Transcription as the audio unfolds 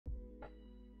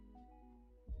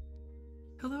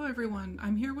Hello everyone,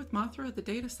 I'm here with Mothra the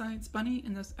Data Science Bunny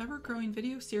in this ever-growing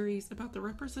video series about the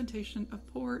representation of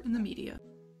poor in the media.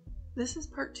 This is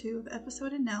part 2 of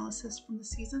episode analysis from the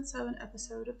season 7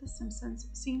 episode of The Simpsons,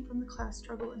 Seen from the Class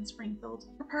Struggle in Springfield.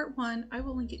 For part 1, I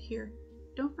will link it here.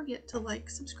 Don't forget to like,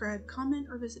 subscribe, comment,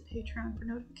 or visit Patreon for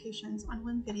notifications on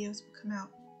when videos will come out.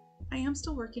 I am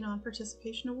still working on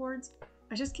participation awards.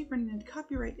 I just keep running into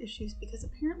copyright issues because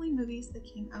apparently movies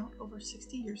that came out over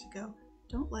 60 years ago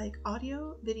don't like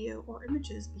audio, video, or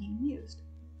images being used.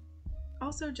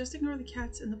 Also, just ignore the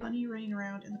cats and the bunny running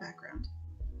around in the background.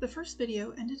 The first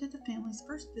video ended at the family's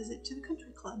first visit to the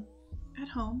country club. At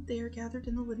home, they are gathered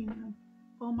in the living room.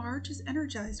 While Marge is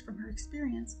energized from her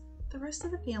experience, the rest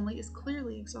of the family is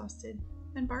clearly exhausted,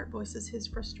 and Bart voices his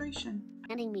frustration.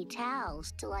 Handing me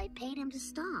towels till I paid him to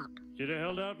stop. Should have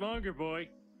held out longer, boy.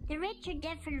 The rich are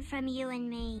different from you and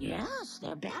me. Yes,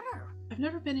 they're better. I've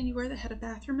never been anywhere that had a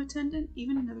bathroom attendant,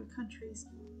 even in other countries.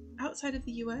 Outside of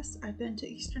the US, I've been to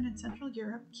Eastern and Central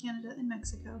Europe, Canada, and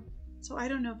Mexico, so I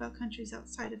don't know about countries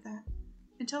outside of that.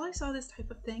 Until I saw this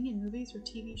type of thing in movies or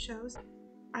TV shows,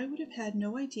 I would have had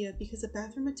no idea because a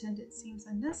bathroom attendant seems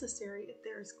unnecessary if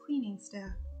there is cleaning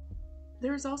staff.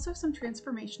 There is also some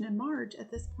transformation in Marge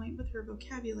at this point with her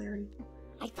vocabulary.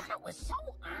 I thought it was so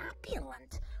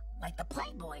opulent. Like the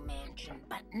Playboy Mansion,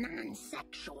 but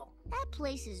non-sexual. That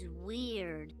place is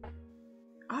weird.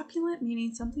 Opulent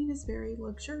meaning something is very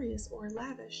luxurious or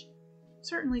lavish.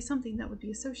 Certainly something that would be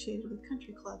associated with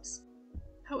country clubs.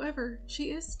 However,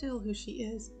 she is still who she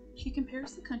is. She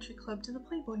compares the country club to the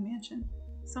Playboy Mansion,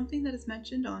 something that is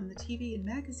mentioned on the TV and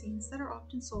magazines that are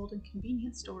often sold in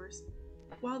convenience stores.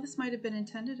 While this might have been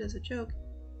intended as a joke,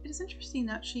 it is interesting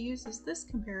that she uses this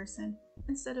comparison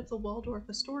instead of the Waldorf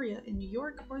Astoria in New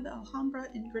York or the Alhambra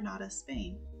in Granada,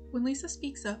 Spain. When Lisa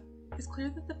speaks up, it's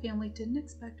clear that the family didn't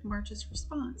expect Marge's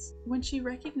response. When she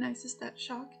recognizes that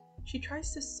shock, she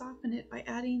tries to soften it by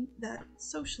adding that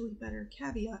socially better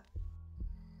caveat.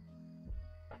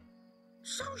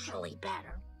 Socially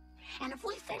better? And if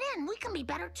we fit in, we can be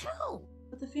better too.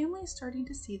 But the family is starting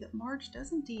to see that Marge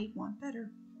does indeed want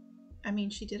better. I mean,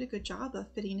 she did a good job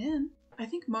of fitting in. I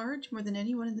think Marge, more than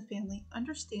anyone in the family,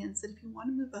 understands that if you want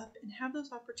to move up and have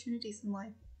those opportunities in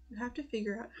life, you have to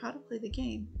figure out how to play the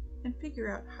game and figure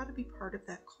out how to be part of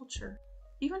that culture.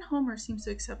 Even Homer seems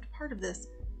to accept part of this,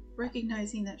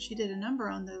 recognizing that she did a number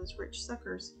on those rich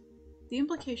suckers. The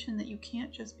implication that you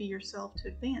can't just be yourself to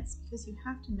advance because you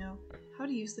have to know how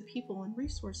to use the people and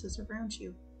resources around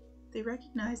you. They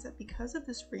recognize that because of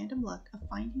this random luck of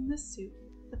finding this suit,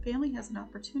 the family has an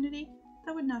opportunity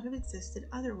that would not have existed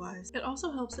otherwise. It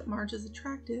also helps that Marge is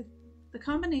attractive. The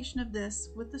combination of this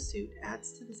with the suit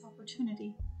adds to this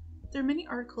opportunity. There are many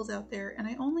articles out there, and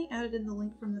I only added in the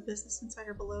link from the Business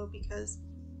Insider below because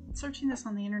searching this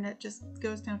on the internet just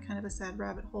goes down kind of a sad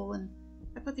rabbit hole, and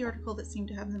I put the article that seemed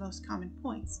to have the most common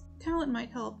points. Talent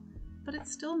might help, but it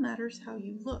still matters how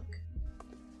you look.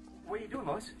 What are you doing,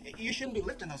 Lois? You shouldn't be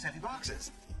lifting those heavy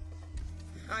boxes.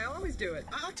 I always do it.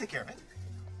 I'll take care of it.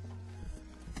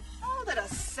 Hold it a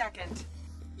second.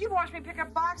 You've watched me pick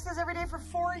up boxes every day for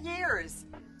 4 years.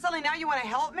 Suddenly now you want to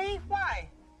help me? Why?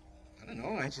 I don't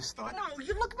know, I just thought... No,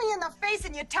 you look me in the face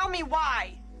and you tell me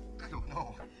why. I don't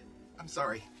know. I'm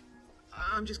sorry.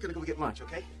 I'm just gonna go get lunch,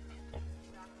 okay?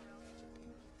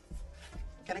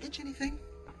 Can I get you anything?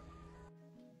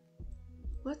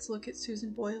 Let's look at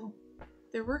Susan Boyle.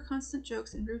 There were constant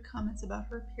jokes and rude comments about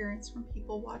her appearance from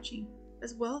people watching,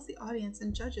 as well as the audience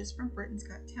and judges from Britain's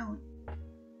Got Talent.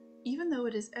 Even though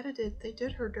it is edited, they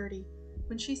did her dirty.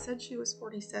 When she said she was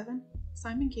 47,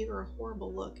 Simon gave her a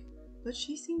horrible look, but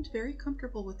she seemed very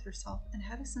comfortable with herself and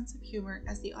had a sense of humor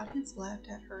as the audience laughed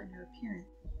at her and her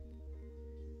appearance.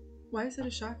 Why is it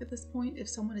a shock at this point if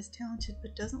someone is talented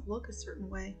but doesn't look a certain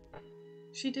way?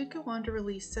 She did go on to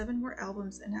release 7 more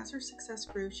albums, and as her success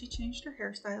grew, she changed her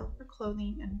hairstyle, her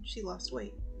clothing, and she lost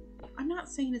weight. I'm not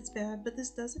saying it's bad, but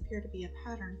this does appear to be a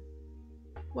pattern.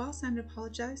 While Simon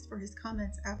apologized for his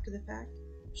comments after the fact,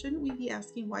 shouldn't we be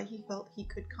asking why he felt he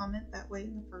could comment that way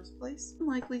in the first place?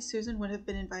 Unlikely Susan would have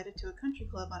been invited to a country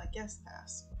club on a guest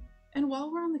pass. And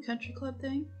while we're on the country club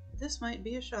thing, this might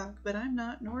be a shock, but I'm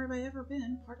not, nor have I ever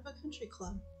been, part of a country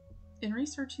club. In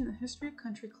researching the history of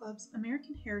country clubs,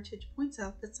 American Heritage points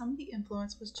out that some of the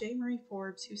influence was J. Marie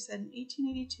Forbes, who said in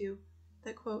 1882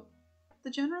 that, quote,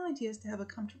 "The general idea is to have a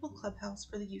comfortable clubhouse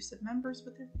for the use of members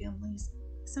with their families,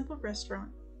 a simple restaurant,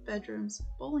 bedrooms,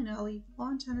 bowling alley,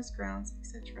 lawn tennis grounds,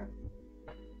 etc.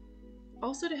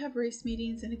 Also to have race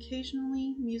meetings and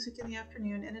occasionally music in the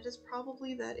afternoon, and it is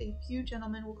probably that a few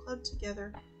gentlemen will club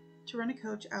together to rent a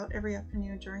coach out every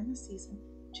afternoon during the season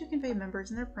to convey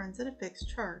members and their friends at a fixed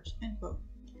charge." End quote.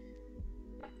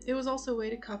 It was also a way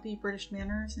to copy British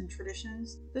manners and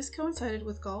traditions. This coincided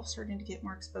with golf starting to get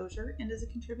more exposure and is a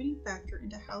contributing factor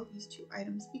into how these two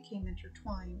items became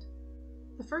intertwined.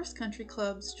 The first country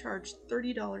clubs charged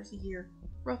 $30 a year,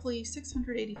 roughly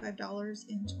 $685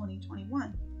 in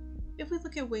 2021. If we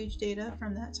look at wage data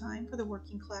from that time for the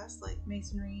working class like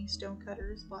masonry,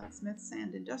 stonecutters, blacksmiths,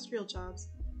 and industrial jobs,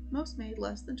 most made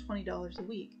less than $20 a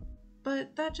week.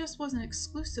 But that just wasn't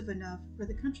exclusive enough for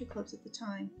the country clubs at the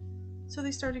time, so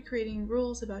they started creating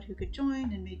rules about who could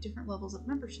join and made different levels of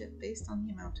membership based on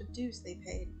the amount of dues they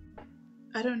paid.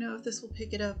 I don't know if this will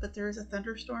pick it up, but there is a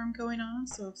thunderstorm going on,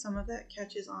 so if some of that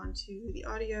catches on to the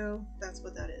audio, that's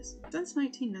what that is. Since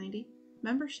 1990,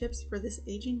 memberships for this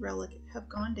aging relic have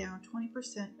gone down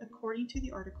 20% according to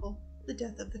the article, The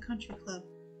Death of the Country Club.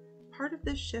 Part of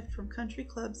this shift from country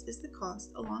clubs is the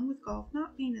cost, along with golf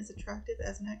not being as attractive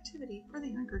as an activity for the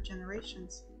younger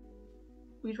generations.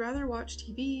 We'd rather watch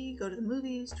TV, go to the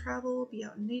movies, travel, be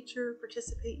out in nature,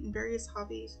 participate in various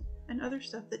hobbies, and other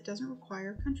stuff that doesn't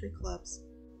require country clubs.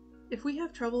 If we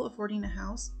have trouble affording a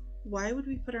house, why would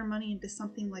we put our money into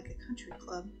something like a country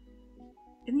club?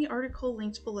 In the article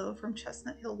linked below from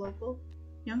Chestnut Hill Local,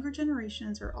 younger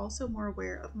generations are also more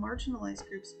aware of marginalized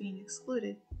groups being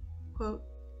excluded. Quote,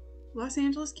 Los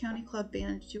Angeles County Club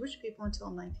banned Jewish people until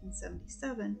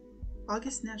 1977.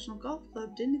 August National Golf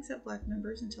Club didn't accept black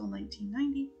members until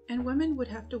 1990, and women would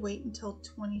have to wait until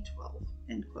 2012.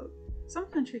 End quote. Some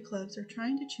country clubs are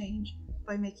trying to change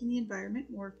by making the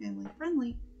environment more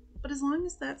family-friendly, but as long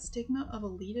as that stigma of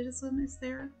elitism is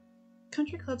there,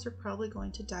 country clubs are probably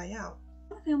going to die out.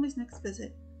 On the family's next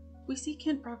visit, we see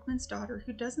Kent Brockman's daughter,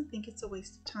 who doesn't think it's a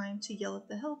waste of time to yell at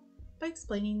the help by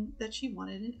explaining that she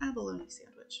wanted an abalone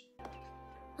sandwich.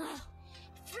 Oh,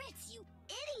 Fritz, you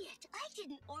idiot! I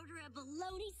didn't order a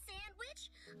bologna sandwich.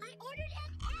 I ordered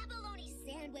an abalone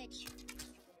sandwich.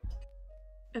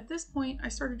 At this point, I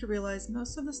started to realize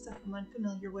most of the stuff I'm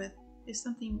unfamiliar with is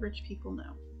something rich people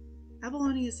know.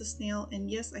 Abalone is a snail, and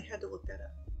yes, I had to look that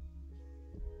up.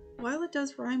 While it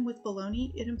does rhyme with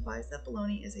bologna, it implies that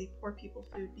bologna is a poor people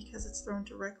food because it's thrown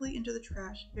directly into the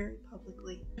trash very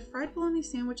publicly. If fried bologna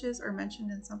sandwiches are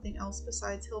mentioned in something else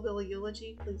besides Hillbilly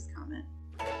Eulogy, please comment.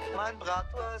 Mein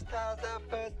Bratwurst has a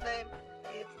first name,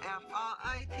 it's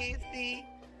F-R-I-T-C.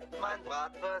 Mein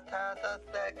Bratwurst has a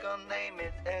second name,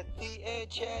 it's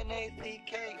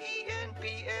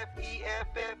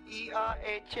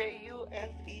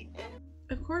S-C-H-N-A-C-K-E-N-P-F-E-F-F-E-R-H-A-U-S-E-N.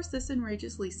 Of course, this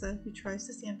enrages Lisa, who tries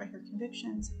to stand by her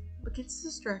convictions, but gets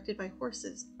distracted by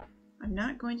horses. I'm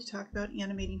not going to talk about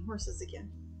animating horses again.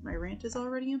 My rant is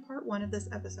already in part 1 of this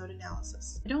episode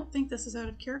analysis. I don't think this is out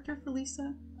of character for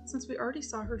Lisa, since we already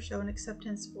saw her show an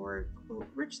acceptance for, quote,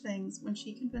 rich things when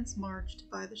she convinced Marge to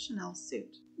buy the Chanel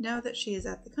suit. Now that she is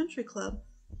at the country club,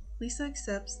 Lisa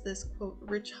accepts this, quote,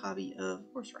 rich hobby of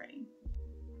horse riding.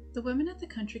 The women at the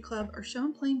country club are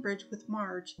shown playing bridge with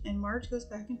Marge, and Marge goes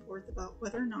back and forth about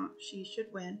whether or not she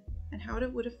should win and how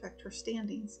it would affect her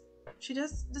standings. She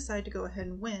does decide to go ahead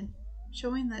and win,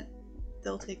 showing that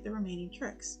they'll take the remaining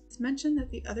tricks. It's mentioned that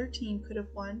the other team could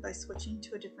have won by switching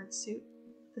to a different suit.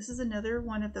 This is another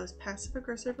one of those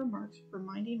passive-aggressive remarks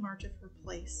reminding Marge of her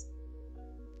place.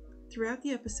 Throughout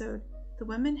the episode, the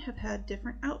women have had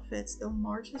different outfits, though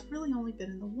Marge has really only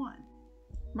been in the one.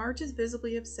 Marge is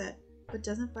visibly upset, but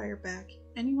doesn't fire back.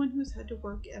 Anyone who's had to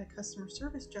work at a customer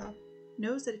service job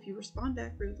knows that if you respond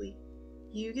back rudely,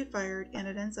 you get fired, and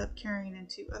it ends up carrying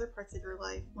into other parts of your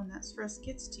life when that stress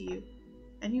gets to you.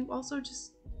 And you also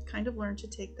just kind of learn to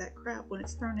take that crap when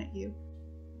it's thrown at you.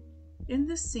 In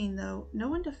this scene, though, no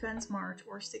one defends Marge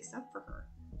or sticks up for her.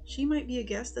 She might be a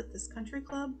guest at this country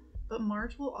club, but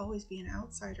Marge will always be an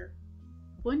outsider.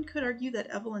 One could argue that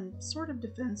Evelyn sort of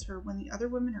defends her when the other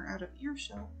women are out of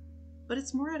earshot, but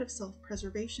it's more out of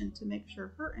self-preservation to make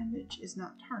sure her image is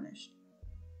not tarnished.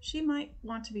 She might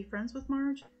want to be friends with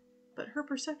Marge, but her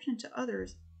perception to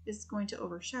others is going to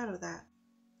overshadow that.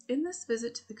 In this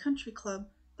visit to the country club,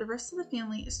 the rest of the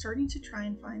family is starting to try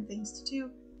and find things to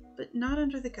do, but not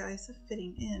under the guise of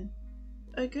fitting in.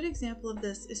 A good example of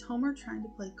this is Homer trying to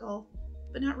play golf,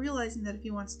 but not realizing that if he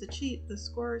wants to cheat, the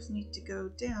scores need to go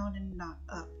down and not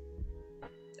up.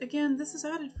 Again, this is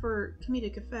added for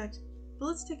comedic effect, but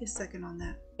let's take a second on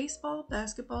that. Baseball,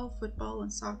 basketball, football,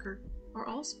 and soccer are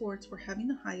all sports where having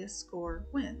the highest score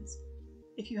wins.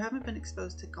 If you haven't been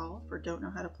exposed to golf or don't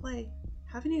know how to play,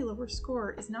 having a lower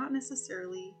score is not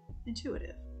necessarily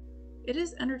intuitive. It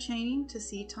is entertaining to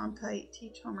see Tom Kite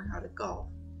teach Homer how to golf.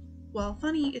 While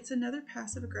funny, it's another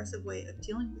passive-aggressive way of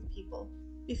dealing with people.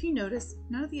 If you notice,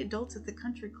 none of the adults at the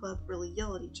country club really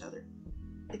yell at each other,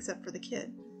 except for the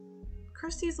kid.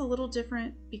 Krusty is a little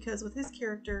different because with his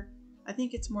character, I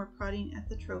think it's more prodding at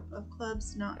the trope of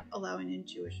clubs not allowing in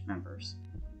Jewish members.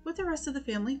 With the rest of the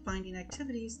family finding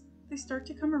activities, they start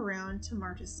to come around to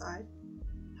Marge's side.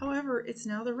 However, it's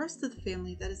now the rest of the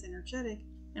family that is energetic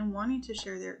and wanting to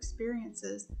share their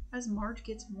experiences as Marge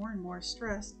gets more and more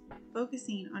stressed,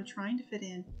 focusing on trying to fit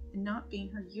in and not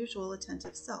being her usual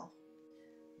attentive self.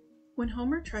 When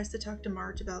Homer tries to talk to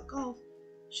Marge about golf,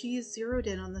 she is zeroed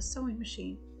in on the sewing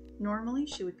machine. Normally,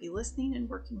 she would be listening and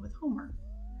working with Homer.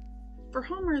 For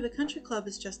Homer, the country club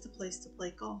is just a place to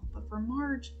play golf, but for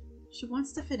Marge, she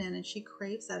wants to fit in and she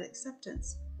craves that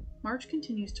acceptance. Marge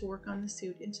continues to work on the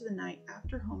suit into the night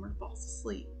after Homer falls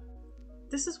asleep.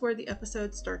 This is where the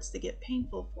episode starts to get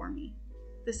painful for me.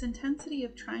 This intensity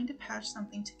of trying to patch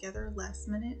something together last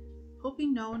minute,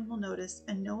 hoping no one will notice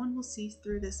and no one will see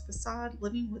through this facade,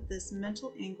 living with this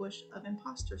mental anguish of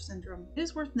imposter syndrome. It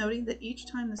is worth noting that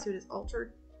each time the suit is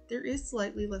altered, there is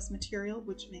slightly less material,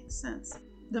 which makes sense.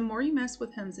 The more you mess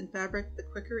with hems and fabric, the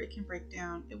quicker it can break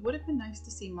down. It would have been nice to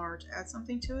see Marge add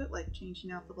something to it, like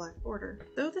changing out the black border.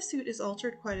 Though the suit is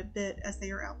altered quite a bit as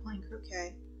they are out playing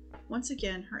croquet, once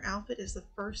again, her outfit is the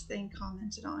first thing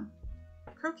commented on.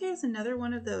 Croquet is another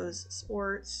one of those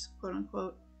sports, quote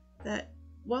unquote, that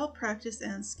while practice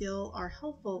and skill are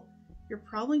helpful, you're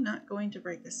probably not going to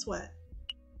break a sweat.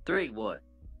 3 wood.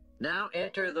 Now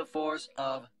enter the force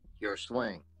of your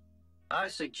swing. I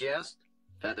suggest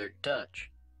feathered touch.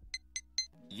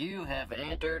 You have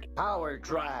entered power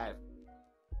drive.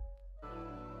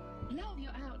 Love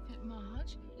your outfit,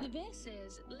 Marge. The vest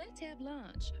says, let's have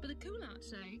lunch, but the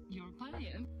culottes say, you're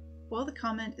paying. While the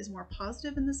comment is more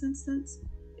positive in this instance,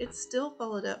 it's still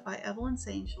followed up by Evelyn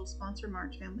saying she'll sponsor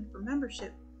Marge family for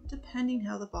membership, depending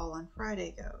how the ball on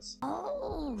Friday goes.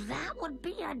 Oh, that would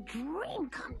be a dream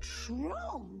come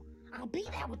true. I'll be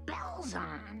there with bells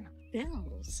on.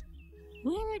 Bells?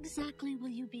 Where exactly will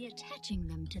you be attaching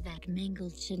them to that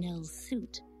mangled Chanel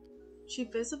suit? She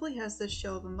visibly has this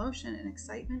show of emotion and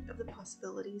excitement of the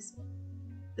possibilities.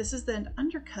 This is then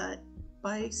undercut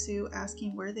by Sue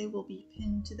asking where they will be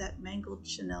pinned to that mangled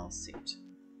Chanel suit.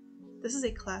 This is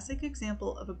a classic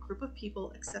example of a group of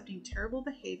people accepting terrible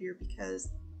behavior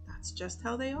because that's just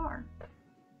how they are.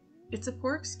 It's a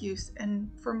poor excuse, and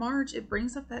for Marge, it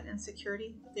brings up that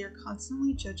insecurity that they are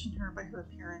constantly judging her by her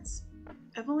appearance.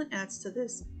 Evelyn adds to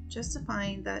this,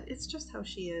 justifying that it's just how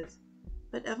she is.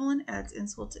 But Evelyn adds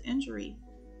insult to injury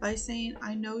by saying,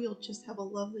 I know you'll just have a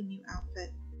lovely new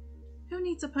outfit. Who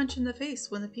needs a punch in the face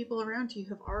when the people around you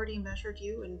have already measured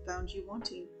you and found you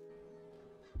wanting?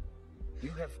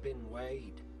 You have been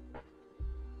weighed.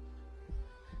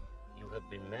 You have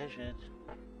been measured.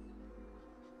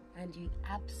 And you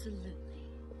absolutely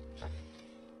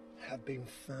Have been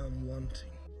found wanting.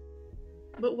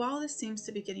 But while this seems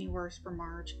to be getting worse for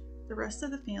Marge, the rest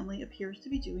of the family appears to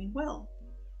be doing well.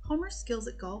 Homer's skills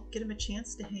at golf get him a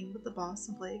chance to hang with the boss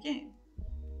and play a game.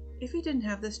 If he didn't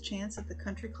have this chance at the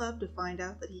country club to find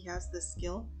out that he has this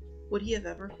skill, would he have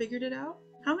ever figured it out?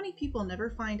 How many people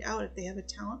never find out if they have a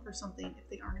talent for something if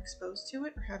they aren't exposed to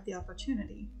it or have the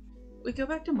opportunity? We go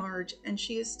back to Marge, and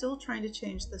she is still trying to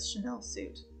change this Chanel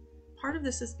suit. Part of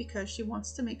this is because she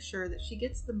wants to make sure that she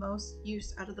gets the most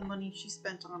use out of the money she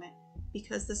spent on it,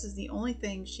 because this is the only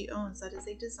thing she owns that is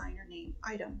a designer name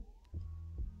item.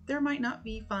 There might not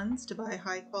be funds to buy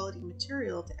high quality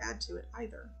material to add to it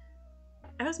either.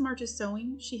 As Marge is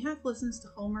sewing, she half listens to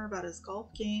Homer about his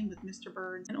golf game with Mr.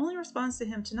 Burns and only responds to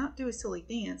him to not do a silly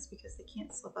dance because they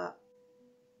can't slip up.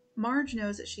 Marge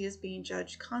knows that she is being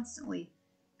judged constantly,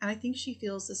 and I think she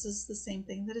feels this is the same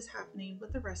thing that is happening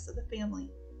with the rest of the family.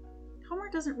 Homer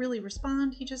doesn't really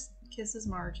respond, he just kisses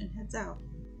Marge and heads out.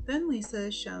 Then Lisa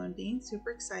is shown being super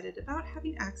excited about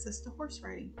having access to horse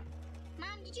riding.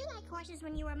 Mom, did you like horses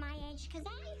when you were my age? Because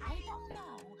I don't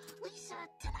know. Lisa,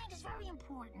 tonight is very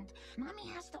important. Mommy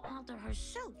has to alter her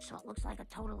suit so it looks like a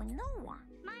totally new one.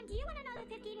 Mom, do you want to know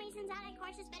the 15 reasons I like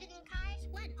horses better than cars?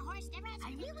 What? A horse never has...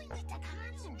 I really need to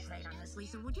concentrate on this,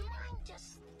 Lisa. Would you mind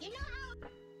just... You know how...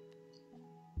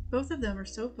 Both of them are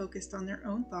so focused on their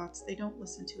own thoughts they don't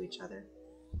listen to each other.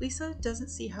 Lisa doesn't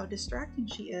see how distracting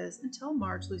she is until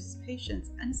Marge loses patience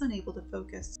and is unable to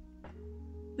focus.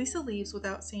 Lisa leaves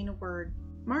without saying a word.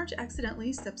 Marge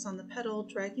accidentally steps on the pedal,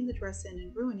 dragging the dress in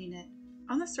and ruining it.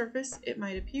 On the surface, it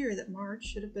might appear that Marge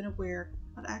should have been aware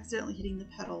of accidentally hitting the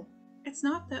pedal. It's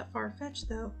not that far-fetched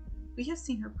though. We have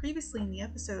seen her previously in the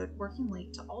episode working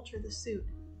late to alter the suit,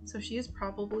 so she is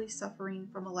probably suffering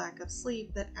from a lack of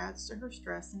sleep that adds to her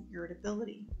stress and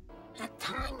irritability. At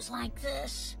times like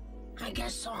this, I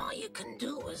guess all you can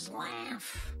do is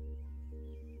laugh.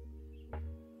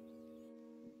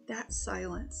 That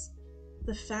silence.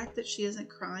 The fact that she isn't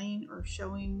crying or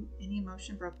showing any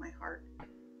emotion broke my heart.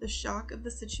 The shock of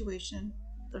the situation,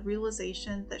 the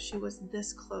realization that she was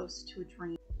this close to a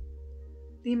dream.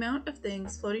 The amount of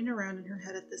things floating around in her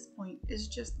head at this point is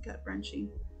just gut-wrenching,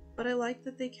 but I like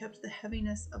that they kept the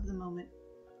heaviness of the moment.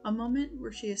 A moment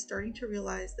where she is starting to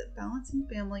realize that balancing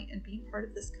family and being part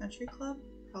of this country club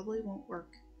probably won't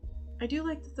work. I do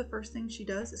like that the first thing she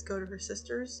does is go to her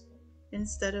sister's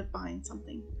instead of buying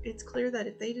something. It's clear that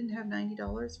if they didn't have $90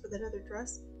 for that other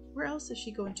dress, where else is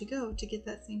she going to go to get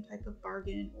that same type of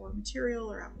bargain or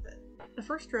material or outfit? The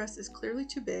first dress is clearly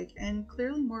too big and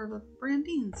clearly more of a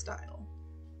Brandine style.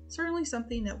 Certainly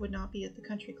something that would not be at the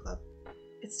country club.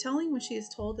 It's telling when she is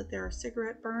told that there are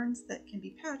cigarette burns that can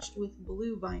be patched with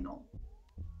blue vinyl.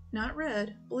 Not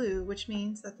red, blue, which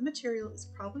means that the material is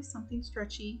probably something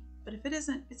stretchy, but if it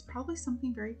isn't, it's probably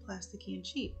something very plasticky and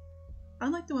cheap.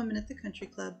 Unlike the women at the country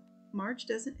club, Marge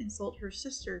doesn't insult her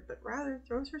sister, but rather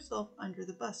throws herself under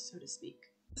the bus, so to speak.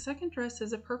 The second dress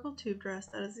is a purple tube dress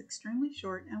that is extremely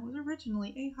short and was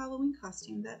originally a Halloween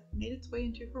costume that made its way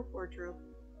into her wardrobe.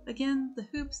 Again, the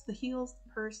hoops, the heels,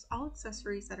 the purse, all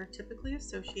accessories that are typically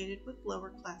associated with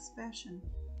lower class fashion.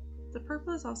 The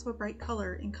purple is also a bright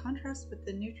color in contrast with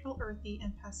the neutral, earthy,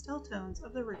 and pastel tones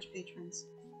of the rich patrons.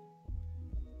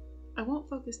 I won't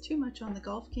focus too much on the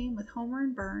golf game with Homer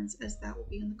and Burns, as that will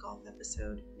be in the golf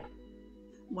episode.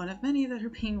 One of many that are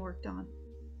being worked on.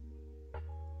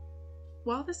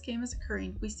 While this game is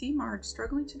occurring, we see Marge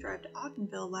struggling to drive to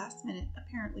Ogdenville last minute,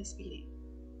 apparently speeding.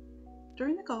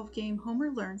 During the golf game,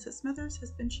 Homer learns that Smithers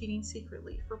has been cheating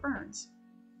secretly for Burns.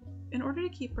 In order to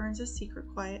keep Burns' secret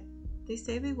quiet, they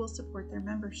say they will support their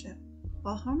membership.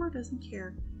 While Homer doesn't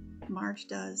care, Marge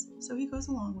does, so he goes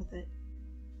along with it.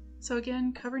 So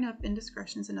again, covering up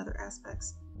indiscretions in other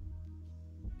aspects.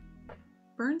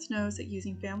 Burns knows that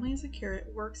using family as a carrot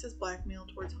works as blackmail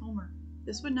towards Homer.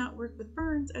 This would not work with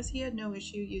Burns, as he had no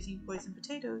issue using poisoned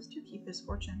potatoes to keep his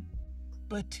fortune.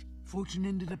 But fortune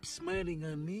ended up smiling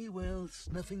on me while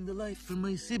snuffing the life from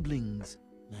my siblings.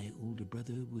 My older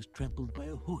brother was trampled by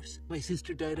a horse. My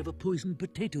sister died of a poisoned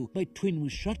potato. My twin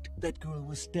was shot. That girl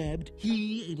was stabbed.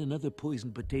 He ate another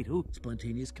poisoned potato.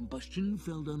 Spontaneous combustion,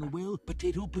 fell down a well.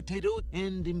 Potato,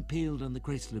 and impaled on the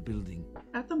Chrysler building.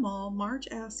 At the mall, Marge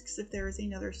asks if there is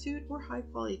another suit or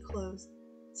high-quality clothes,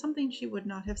 something she would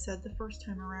not have said the first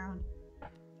time around.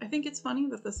 I think it's funny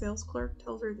that the sales clerk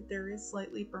tells her that there is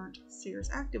slightly burnt Sears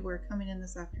activewear coming in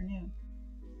this afternoon.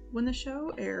 When the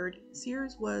show aired,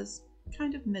 Sears was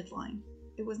kind of midline.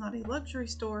 It was not a luxury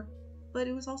store, but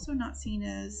it was also not seen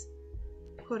as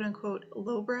quote-unquote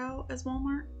lowbrow as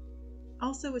Walmart.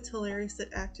 Also, it's hilarious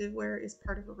that activewear is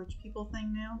part of a rich people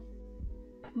thing now.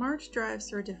 Marge drives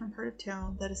through a different part of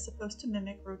town that is supposed to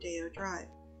mimic Rodeo Drive.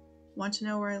 Want to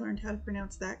know where I learned how to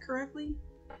pronounce that correctly?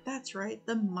 That's right,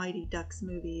 the Mighty Ducks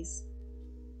movies.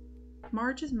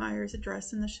 Marge admires a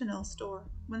dress in the Chanel store.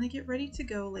 When they get ready to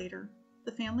go later,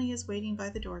 the family is waiting by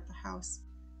the door at the house.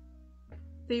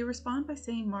 They respond by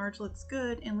saying Marge looks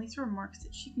good, and Lisa remarks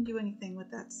that she can do anything with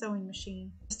that sewing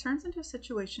machine. This turns into a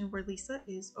situation where Lisa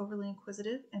is overly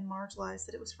inquisitive and Marge lies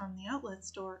that it was from the outlet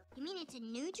store. You mean it's a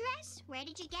new dress? Where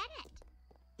did you get it?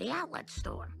 The outlet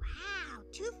store. Wow,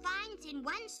 2 finds in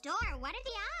one store. What are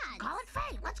the odds? Call it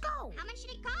fate. Let's go. How much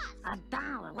did it cost?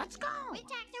 $1. Let's go. With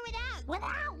tax or without?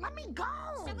 Without. Let me go.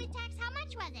 So with tax, how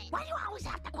much was it? Why do you always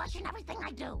have to question everything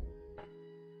I do?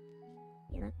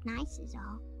 You look nice is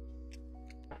all.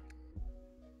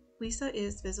 Lisa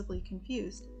is visibly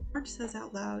confused. Marge says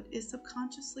out loud is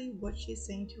subconsciously what she is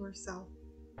saying to herself.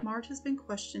 Marge has been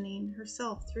questioning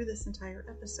herself through this entire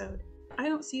episode. I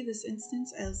don't see this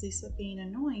instance as Lisa being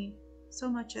annoying so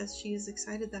much as she is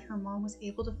excited that her mom was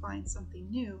able to find something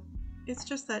new. It's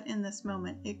just that in this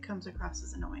moment it comes across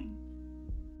as annoying.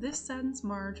 This saddens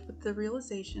Marge with the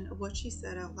realization of what she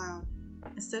said out loud.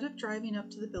 Instead of driving up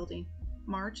to the building,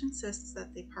 Marge insists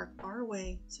that they park far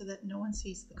away so that no one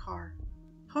sees the car.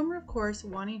 Homer, of course,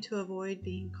 wanting to avoid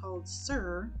being called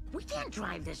Sir. We can't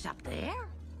drive this up there.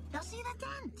 They'll see the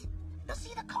dent. They'll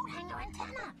see the coat hanger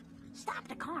antenna. Stop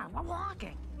the car. We're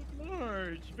walking.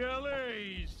 Marge,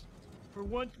 valets! For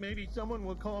once, maybe someone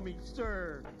will call me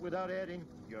Sir without adding,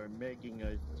 "You're making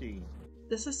a scene."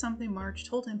 This is something Marge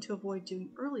told him to avoid doing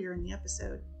earlier in the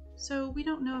episode, so we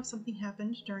don't know if something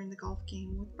happened during the golf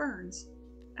game with Burns.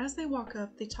 As they walk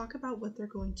up, they talk about what they're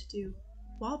going to do.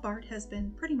 While Bart has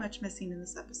been pretty much missing in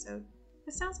this episode,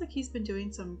 it sounds like he's been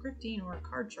doing some grifting or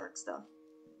card shark stuff.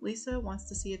 Lisa wants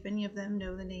to see if any of them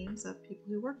know the names of people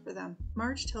who work for them.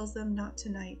 Marge tells them not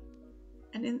tonight.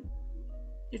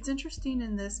 It's interesting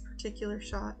in this particular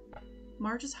shot,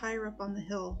 Marge is higher up on the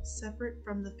hill, separate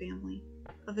from the family.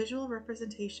 a visual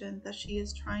representation that she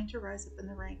is trying to rise up in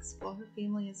the ranks while her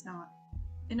family is not.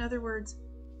 In other words,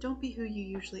 don't be who you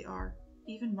usually are,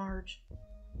 even Marge.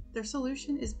 Their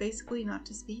solution is basically not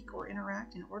to speak or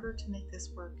interact in order to make this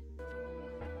work.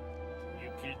 You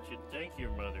kids should thank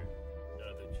your mother.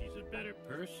 Now that she's a better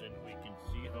person, we can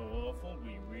see how awful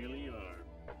we really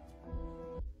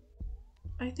are.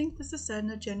 I think this is said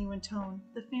in a genuine tone.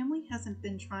 The family hasn't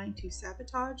been trying to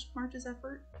sabotage Marge's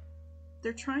effort.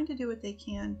 They're trying to do what they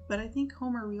can, but I think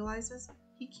Homer realizes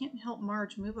he can't help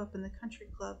Marge move up in the country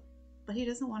club, but he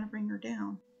doesn't want to bring her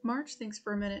down. Marge thinks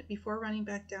for a minute before running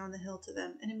back down the hill to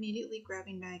them and immediately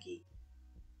grabbing Maggie.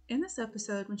 In this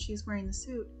episode, when she's wearing the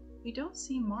suit, we don't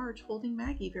see Marge holding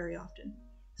Maggie very often,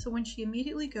 so when she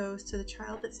immediately goes to the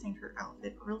child that stained her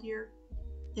outfit earlier,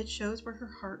 it shows where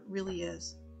her heart really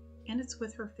is, and it's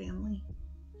with her family.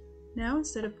 Now,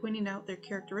 instead of pointing out their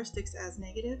characteristics as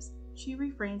negatives, she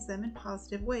reframes them in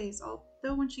positive ways,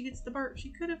 although when she gets to Bart,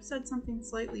 she could have said something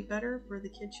slightly better for the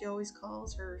kid she always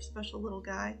calls her special little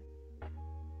guy.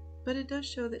 But it does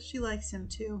show that she likes him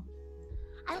too.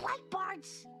 I like Bart.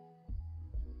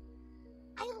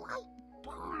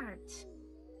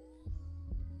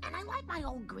 And I like my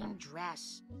old green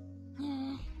dress.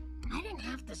 I didn't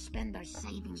have to spend our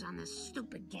savings on this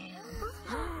stupid game.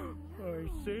 Our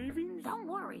savings? Don't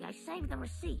worry, I saved the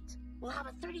receipt. We'll have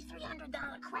a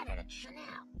 $3,300 credit at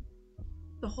Chanel.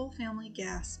 The whole family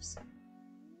gasps.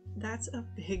 That's a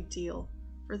big deal.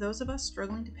 For those of us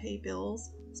struggling to pay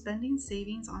bills, spending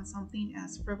savings on something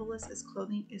as frivolous as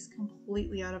clothing is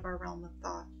completely out of our realm of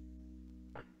thought.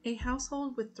 A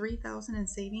household with $3,000 in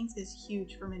savings is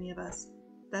huge for many of us.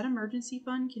 That emergency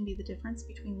fund can be the difference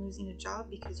between losing a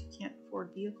job because you can't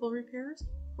afford vehicle repairs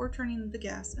or turning the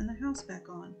gas in the house back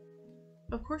on.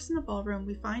 Of course, in the ballroom,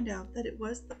 we find out that it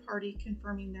was the party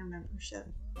confirming their membership.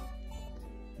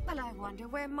 Well, I wonder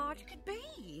where Marge could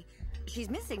be. She's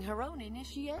missing her own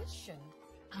initiation.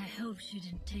 I hope she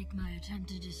didn't take my attempt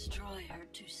to destroy her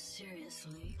too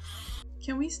seriously.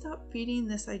 Can we stop feeding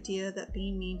this idea that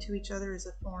being mean to each other is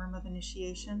a form of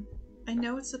initiation? I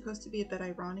know it's supposed to be a bit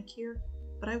ironic here,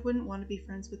 but I wouldn't want to be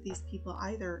friends with these people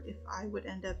either if I would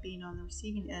end up being on the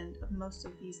receiving end of most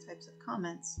of these types of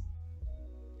comments.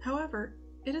 However,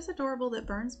 it is adorable that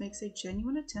Burns makes a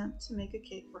genuine attempt to make a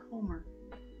cake for Homer.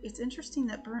 It's interesting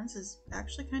that Burns is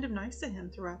actually kind of nice to him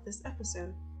throughout this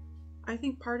episode. I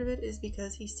think part of it is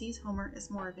because he sees Homer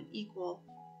as more of an equal,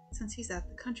 since he's at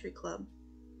the country club.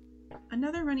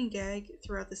 Another running gag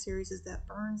throughout the series is that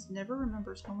Burns never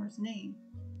remembers Homer's name.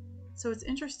 So it's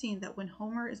interesting that when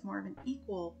Homer is more of an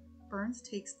equal, Burns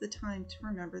takes the time to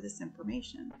remember this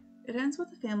information. It ends with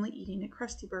the family eating at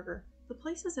Krusty Burger. The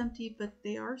place is empty, but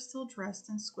they are still dressed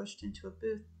and squished into a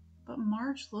booth, but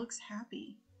Marge looks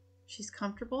happy. She's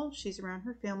comfortable, she's around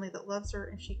her family that loves her,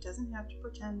 and she doesn't have to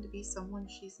pretend to be someone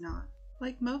she's not.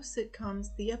 Like most sitcoms,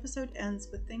 the episode ends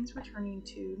with things returning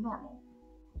to normal.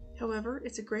 However,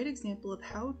 it's a great example of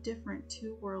how different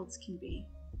two worlds can be.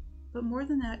 But more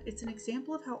than that, it's an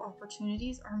example of how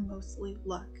opportunities are mostly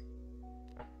luck.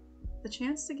 The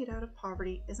chance to get out of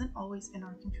poverty isn't always in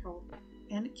our control,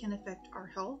 and it can affect our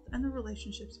health and the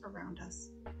relationships around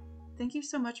us. Thank you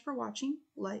so much for watching.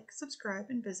 Like, subscribe,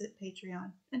 and visit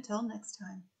Patreon. Until next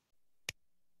time.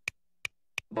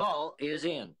 Ball is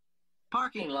in.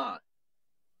 Parking lot.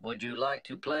 Would you like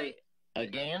to play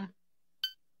again?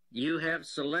 You have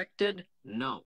selected no.